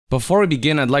Before we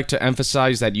begin, I'd like to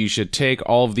emphasize that you should take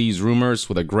all of these rumors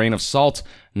with a grain of salt.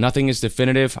 Nothing is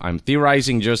definitive. I'm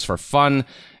theorizing just for fun,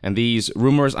 and these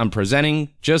rumors I'm presenting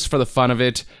just for the fun of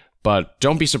it. But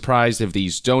don't be surprised if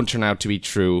these don't turn out to be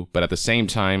true, but at the same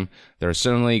time, there are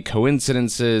certainly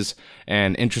coincidences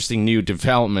and interesting new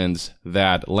developments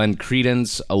that lend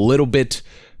credence a little bit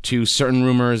to certain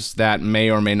rumors that may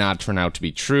or may not turn out to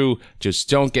be true. Just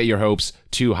don't get your hopes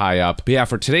too high up. But yeah,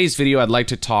 for today's video, I'd like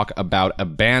to talk about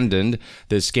Abandoned,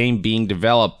 this game being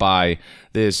developed by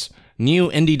this new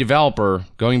indie developer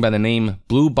going by the name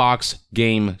Blue Box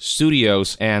Game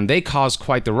Studios, and they caused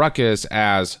quite the ruckus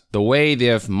as the way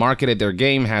they've marketed their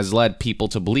game has led people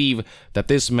to believe that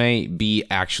this may be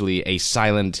actually a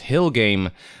Silent Hill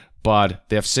game, but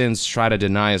they have since tried to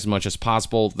deny as much as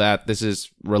possible that this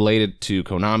is related to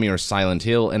Konami or Silent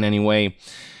Hill in any way.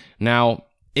 Now,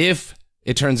 if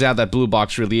it turns out that Blue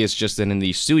Box really is just an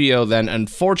indie studio, then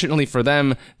unfortunately for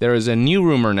them, there is a new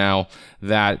rumor now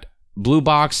that Blue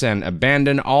Box and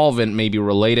Abandon, all of it may be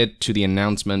related to the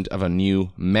announcement of a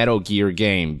new Metal Gear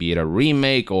game, be it a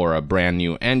remake or a brand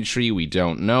new entry, we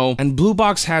don't know. And Blue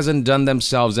Box hasn't done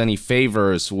themselves any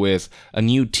favors with a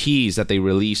new tease that they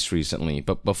released recently.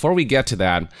 But before we get to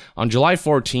that, on July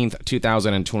 14th,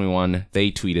 2021,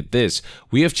 they tweeted this: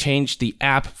 "We have changed the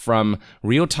app from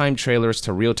real-time trailers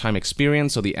to real-time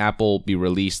experience, so the app will be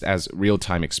released as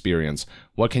real-time experience.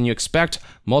 What can you expect?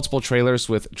 Multiple trailers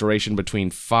with duration between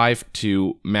 5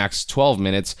 to max 12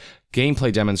 minutes,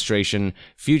 gameplay demonstration,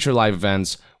 future live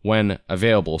events when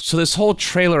available." So this whole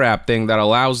trailer app thing that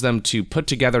allows them to put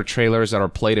together trailers that are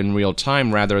played in real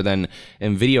time rather than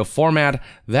in video format,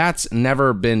 that's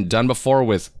never been done before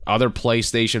with other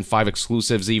PlayStation 5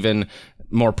 exclusives, even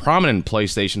more prominent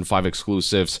PlayStation 5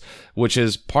 exclusives, which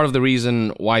is part of the reason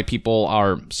why people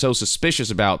are so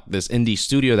suspicious about this indie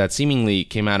studio that seemingly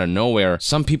came out of nowhere.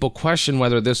 Some people question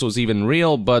whether this was even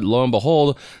real, but lo and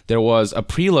behold, there was a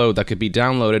preload that could be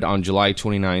downloaded on July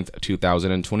 29th,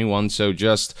 2021, so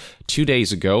just 2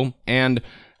 days ago, and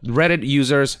Reddit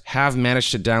users have managed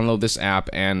to download this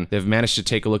app, and they've managed to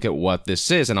take a look at what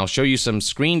this is, and I'll show you some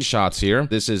screenshots here.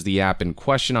 This is the app in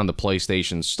question on the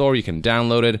PlayStation Store. You can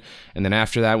download it, and then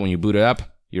after that, when you boot it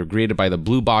up, you're greeted by the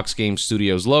Blue Box Game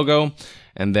Studios logo,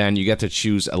 and then you get to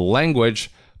choose a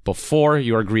language before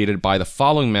you are greeted by the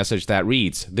following message that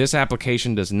reads: "This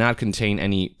application does not contain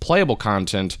any playable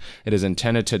content. It is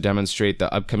intended to demonstrate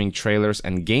the upcoming trailers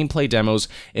and gameplay demos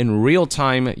in real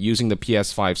time using the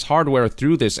PS5's hardware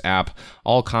through this app.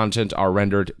 All content are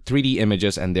rendered 3D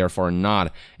images and therefore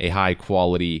not a high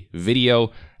quality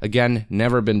video." Again,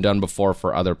 never been done before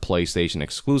for other PlayStation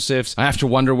exclusives. I have to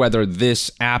wonder whether this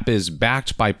app is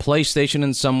backed by PlayStation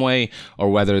in some way,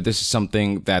 or whether this is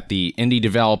something that the indie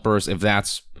developers, if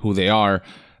that's who they are,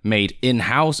 made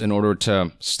in-house in order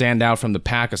to stand out from the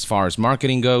pack as far as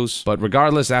marketing goes. But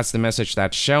regardless, that's the message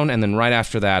that's shown, and then right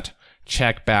after that,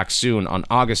 check back soon. On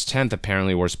August 10th,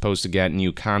 apparently, we're supposed to get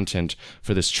new content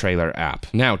for this trailer app.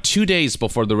 Now, 2 days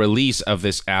before the release of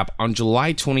this app, on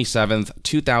July 27th,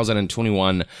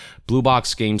 2021, Blue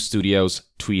Box Game Studios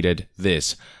tweeted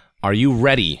this: "Are you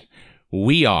ready?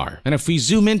 We are." And if we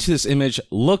zoom into this image,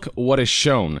 look what is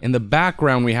shown. In the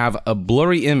background, we have a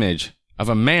blurry image of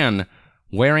a man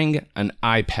wearing an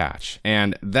eye patch.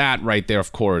 And that right there,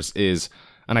 of course, is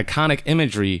an iconic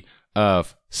imagery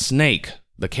of Snake,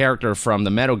 the character from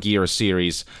the Metal Gear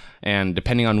series, and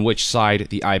depending on which side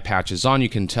the eye patch is on, you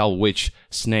can tell which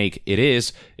Snake it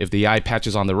is. If the eye patch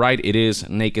is on the right, it is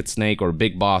Naked Snake or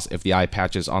Big Boss. If the eye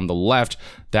patch is on the left,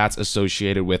 that's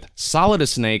associated with Solid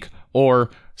Snake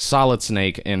or Solid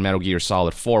Snake in Metal Gear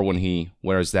Solid 4 when he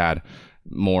wears that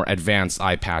more advanced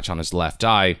eye patch on his left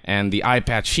eye. And the eye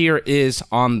patch here is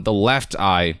on the left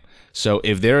eye. So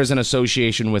if there is an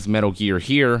association with Metal Gear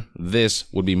here, this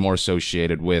would be more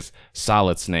associated with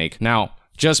Solid Snake. Now,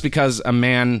 just because a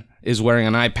man is wearing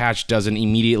an eye patch doesn't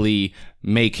immediately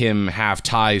make him have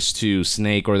ties to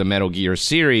Snake or the Metal Gear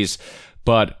series,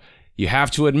 but you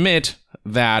have to admit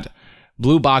that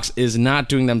Blue Box is not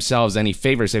doing themselves any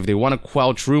favors. If they want to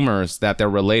quelch rumors that they're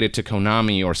related to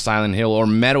Konami or Silent Hill or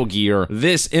Metal Gear,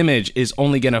 this image is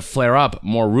only going to flare up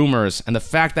more rumors. And the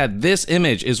fact that this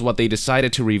image is what they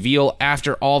decided to reveal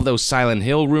after all those Silent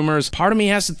Hill rumors, part of me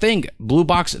has to think Blue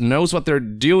Box knows what they're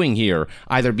doing here,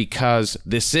 either because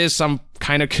this is some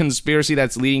kind of conspiracy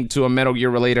that's leading to a Metal Gear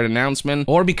related announcement,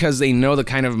 or because they know the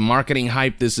kind of marketing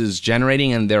hype this is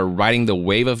generating and they're riding the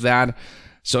wave of that.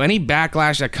 So any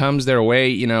backlash that comes their way,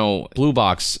 you know, Blue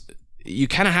Box, you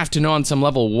kind of have to know on some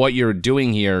level what you're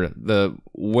doing here, the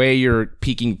way you're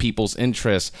piquing people's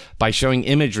interest by showing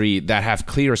imagery that have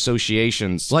clear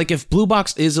associations. Like if Blue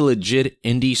Box is a legit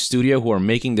indie studio who are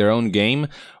making their own game,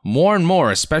 more and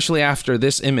more, especially after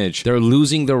this image, they're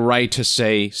losing the right to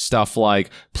say stuff like,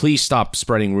 please stop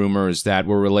spreading rumors that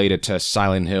were related to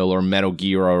Silent Hill or Metal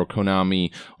Gear or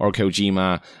Konami or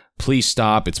Kojima. Please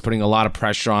stop. It's putting a lot of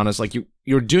pressure on us. Like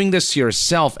you're doing this to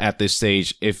yourself at this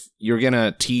stage if you're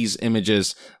gonna tease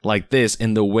images like this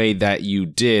in the way that you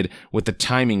did with the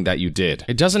timing that you did.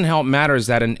 It doesn't help matters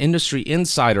that an industry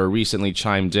insider recently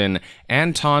chimed in,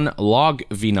 Anton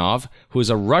Logvinov, who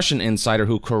is a Russian insider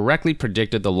who correctly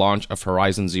predicted the launch of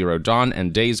Horizon Zero Dawn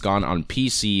and Days Gone on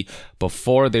PC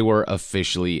before they were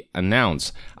officially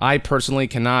announced. I personally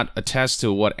cannot attest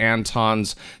to what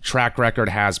Anton's track record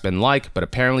has been like, but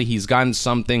apparently he's gotten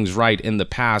some things right in the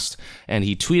past, and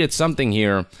he tweeted something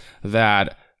here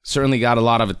that certainly got a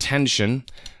lot of attention.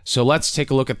 So let's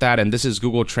take a look at that, and this is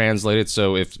Google translated,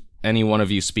 so if any one of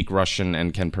you speak Russian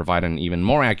and can provide an even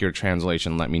more accurate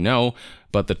translation, let me know.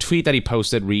 But the tweet that he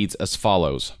posted reads as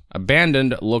follows.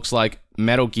 Abandoned looks like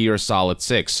Metal Gear Solid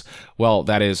 6. Well,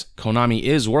 that is, Konami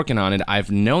is working on it. I've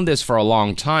known this for a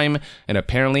long time, and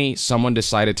apparently someone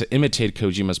decided to imitate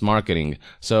Kojima's marketing.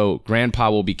 So Grandpa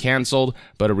will be cancelled,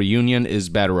 but a reunion is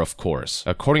better, of course.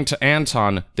 According to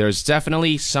Anton, there's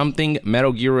definitely something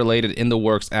Metal Gear related in the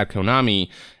works at Konami,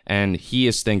 and he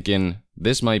is thinking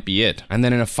this might be it. And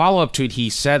then in a follow-up tweet, he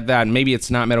said that maybe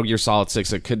it's not Metal Gear Solid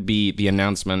 6, it could be the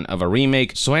announcement of a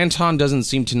remake. So Anton doesn't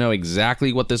seem to know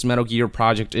exactly what this Metal Gear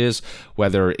project is,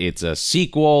 whether it's a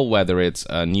sequel, whether it's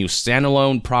a new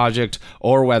standalone project,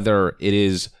 or whether it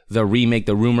is the remake,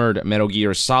 the rumored Metal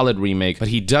Gear Solid remake, but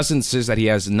he does insist that he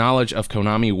has knowledge of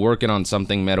Konami working on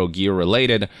something Metal Gear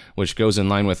related, which goes in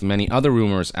line with many other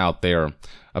rumors out there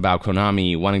about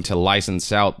Konami wanting to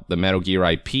license out the Metal Gear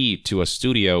IP to a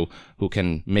studio who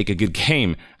can make a good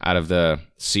game out of the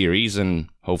series and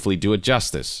hopefully do it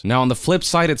justice. Now, on the flip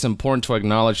side, it's important to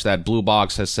acknowledge that Blue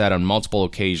Box has said on multiple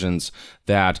occasions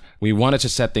that we wanted to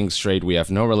set things straight. We have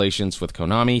no relations with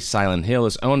Konami. Silent Hill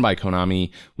is owned by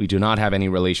Konami. We do not have any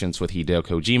relations with Hideo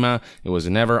Kojima. It was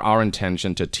never our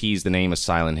intention to tease the name of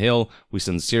Silent Hill. We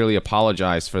sincerely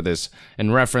apologize for this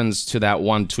in reference to that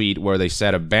one tweet where they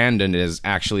said Abandoned is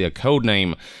actually a code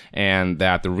name and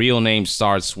that the real name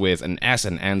starts with an S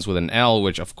and ends with an L,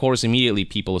 which of course immediately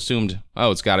people assumed,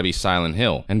 oh, it's gotta be Silent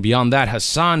Hill. And beyond that,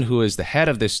 Hassan, who is the head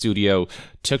of this studio,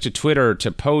 took to Twitter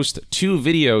to post 2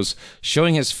 videos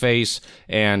showing his face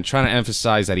and trying to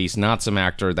emphasize that he's not some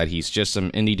actor, that he's just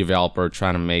some indie developer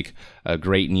trying to make a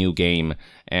great new game,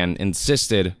 and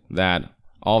insisted that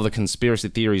all the conspiracy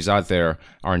theories out there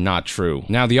are not true.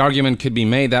 Now, the argument could be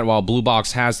made that while Blue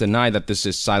Box has denied that this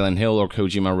is Silent Hill or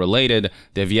Kojima related,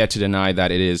 they've yet to deny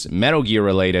that it is Metal Gear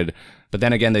related. But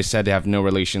then again, they said they have no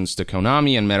relations to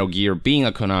Konami, and Metal Gear being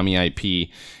a Konami IP,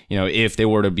 you know, if they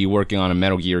were to be working on a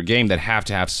Metal Gear game, they'd have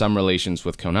to have some relations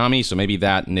with Konami, so maybe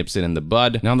that nips it in the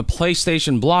bud. Now, on the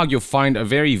PlayStation blog, you'll find a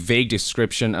very vague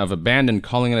description of Abandoned,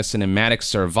 calling it a cinematic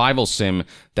survival sim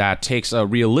that takes a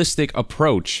realistic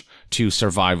approach to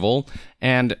survival.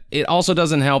 And it also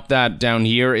doesn't help that down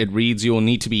here it reads you'll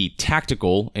need to be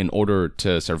tactical in order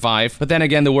to survive. But then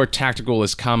again, the word tactical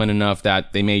is common enough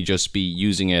that they may just be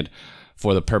using it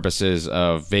for the purposes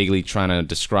of vaguely trying to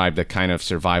describe the kind of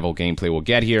survival gameplay we'll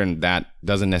get here, and that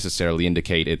doesn't necessarily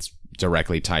indicate it's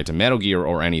directly tied to Metal Gear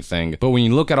or anything. But when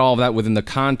you look at all of that within the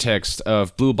context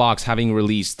of Blue Box having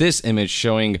released this image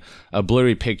showing a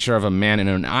blurry picture of a man in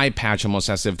an eye patch, almost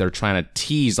as if they're trying to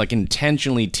tease, like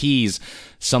intentionally tease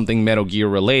something Metal Gear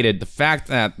related, the fact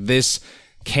that this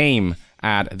came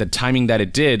at the timing that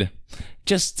it did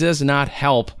just does not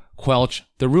help quelch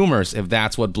the rumors, if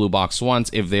that's what Blue Box wants,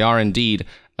 if they are indeed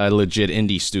a legit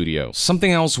indie studio.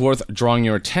 Something else worth drawing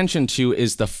your attention to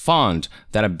is the font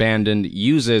that Abandoned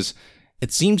uses.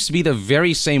 It seems to be the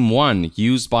very same one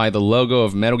used by the logo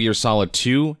of Metal Gear Solid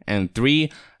 2 and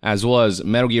 3, as well as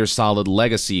Metal Gear Solid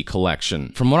Legacy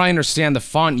Collection. From what I understand, the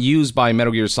font used by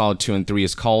Metal Gear Solid 2 and 3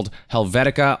 is called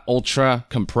Helvetica Ultra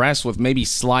Compress, with maybe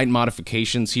slight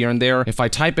modifications here and there. If I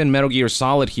type in Metal Gear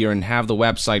Solid here and have the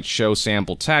website show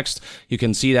sample text, you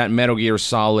can see that Metal Gear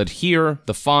Solid here,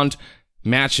 the font,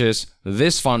 matches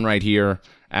this font right here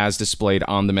as displayed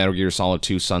on the Metal Gear Solid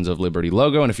 2 Sons of Liberty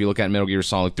logo. And if you look at Metal Gear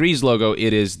Solid 3's logo,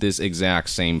 it is this exact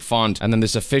same font. And then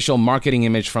this official marketing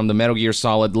image from the Metal Gear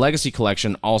Solid Legacy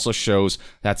Collection also shows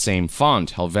that same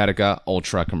font, Helvetica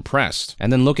Ultra Compressed.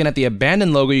 And then looking at the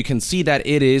Abandoned logo, you can see that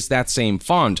it is that same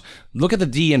font. Look at the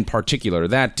D in particular.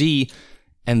 That D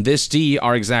and this D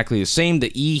are exactly the same.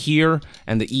 The E here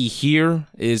and the E here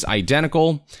is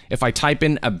identical. If I type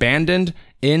in abandoned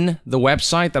in the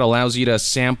website that allows you to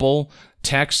sample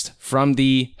text from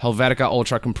the Helvetica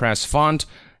Ultra Compressed font,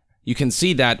 you can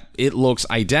see that it looks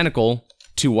identical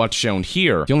to what's shown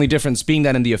here. The only difference being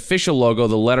that in the official logo,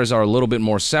 the letters are a little bit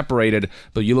more separated,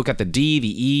 but you look at the D,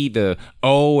 the E, the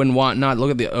O, and whatnot.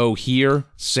 Look at the O here,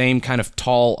 same kind of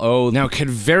tall O. Now, it could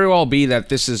very well be that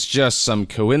this is just some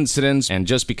coincidence, and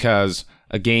just because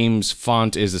a game's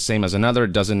font is the same as another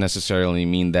doesn't necessarily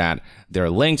mean that they're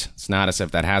linked. It's not as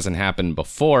if that hasn't happened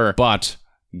before, but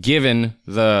given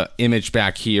the image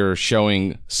back here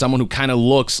showing someone who kind of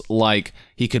looks like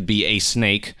he could be a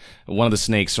snake, one of the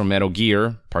snakes from Metal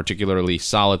Gear, particularly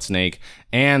Solid Snake,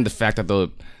 and the fact that the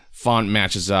font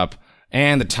matches up,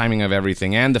 and the timing of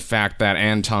everything, and the fact that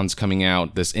Anton's coming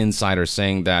out, this insider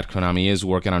saying that Konami is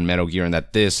working on Metal Gear and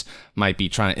that this might be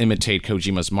trying to imitate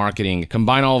Kojima's marketing.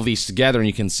 Combine all of these together and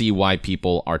you can see why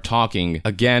people are talking.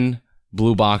 Again,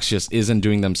 Blue Box just isn't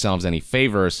doing themselves any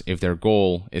favors if their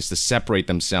goal is to separate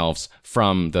themselves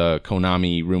from the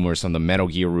Konami rumors, from the Metal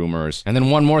Gear rumors. And then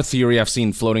one more theory I've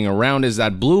seen floating around is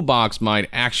that Blue Box might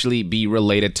actually be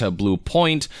related to Blue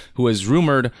Point, who is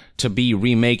rumored to be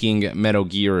remaking Metal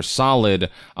Gear Solid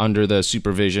under the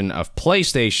supervision of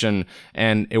PlayStation.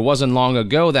 And it wasn't long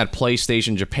ago that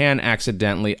PlayStation Japan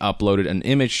accidentally uploaded an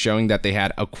image showing that they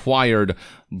had acquired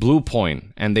Blue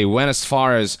Point, and they went as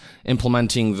far as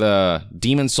implementing the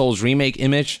Demon's Souls remake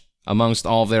image amongst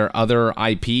all their other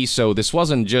IP. So this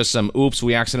wasn't just some oops,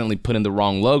 we accidentally put in the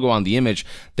wrong logo on the image.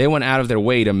 They went out of their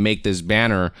way to make this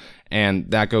banner, and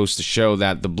that goes to show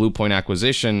that the Blue Point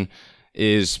acquisition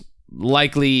is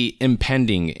likely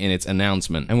impending in its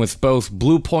announcement. And with both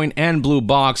Blue Point and Blue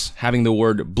Box having the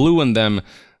word blue in them,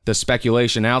 the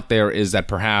speculation out there is that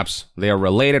perhaps they are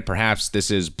related. Perhaps this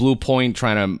is Blue Point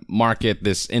trying to market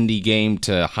this indie game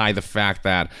to hide the fact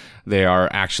that they are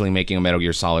actually making a Metal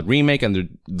Gear Solid remake,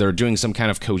 and they're doing some kind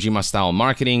of Kojima-style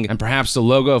marketing. And perhaps the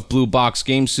logo of Blue Box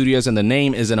Game Studios and the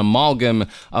name is an amalgam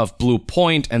of Blue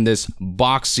Point and this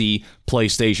boxy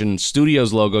PlayStation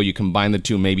Studios logo. You combine the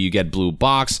two, maybe you get Blue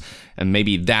Box, and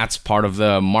maybe that's part of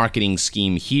the marketing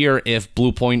scheme here, if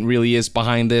Blue Point really is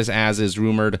behind this, as is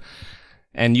rumored.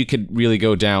 And you could really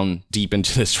go down deep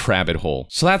into this rabbit hole.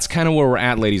 So that's kind of where we're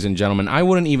at, ladies and gentlemen. I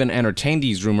wouldn't even entertain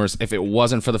these rumors if it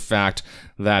wasn't for the fact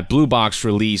that Blue Box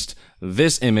released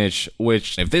this image,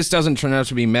 which, if this doesn't turn out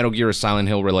to be Metal Gear or Silent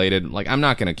Hill related, like, I'm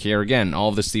not gonna care. Again, all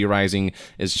of this theorizing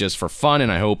is just for fun, and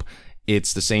I hope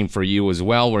it's the same for you as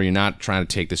well, where you're not trying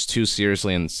to take this too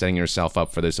seriously and setting yourself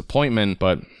up for disappointment.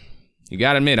 But you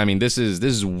gotta admit, I mean, this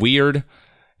is weird,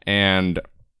 and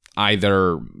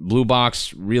either Blue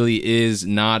Box really is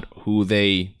not who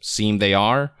they seem they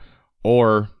are,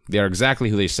 or they are exactly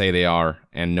who they say they are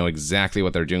and know exactly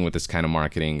what they're doing with this kind of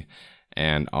marketing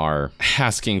and are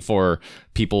asking for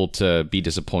people to be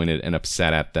disappointed and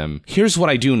upset at them. Here's what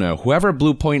I do know. Whoever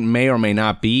Blue Point may or may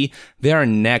not be, they are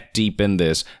neck deep in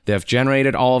this. They have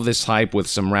generated all of this hype with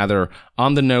some rather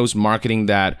on-the-nose marketing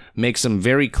that makes some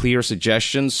very clear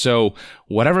suggestions. So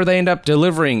whatever they end up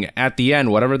delivering at the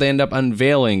end, whatever they end up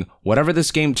unveiling, whatever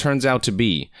this game turns out to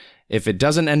be, if it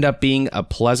doesn't end up being a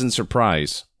pleasant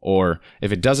surprise, or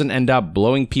if it doesn't end up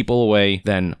blowing people away,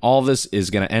 then all this is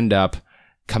going to end up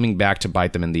coming back to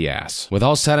bite them in the ass. With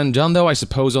all said and done, though, I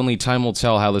suppose only time will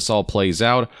tell how this all plays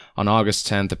out. On August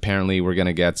 10th, apparently, we're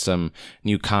gonna get some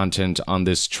new content on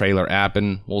this trailer app,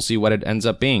 and we'll see what it ends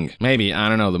up being. Maybe, I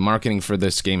don't know, the marketing for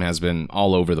this game has been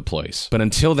all over the place. But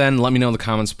until then, let me know in the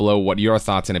comments below what your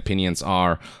thoughts and opinions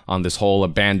are on this whole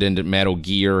abandoned Metal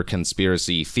Gear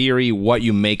conspiracy theory, what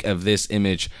you make of this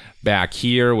image back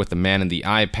here with the man in the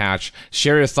eye patch.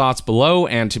 Share your thoughts below,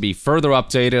 and to be further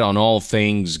updated on all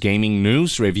things gaming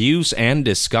news, reviews, and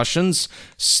discussions,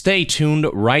 stay tuned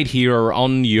right here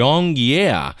on Young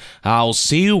Yeah. I'll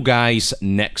see you guys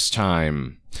next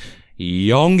time.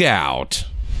 Young out.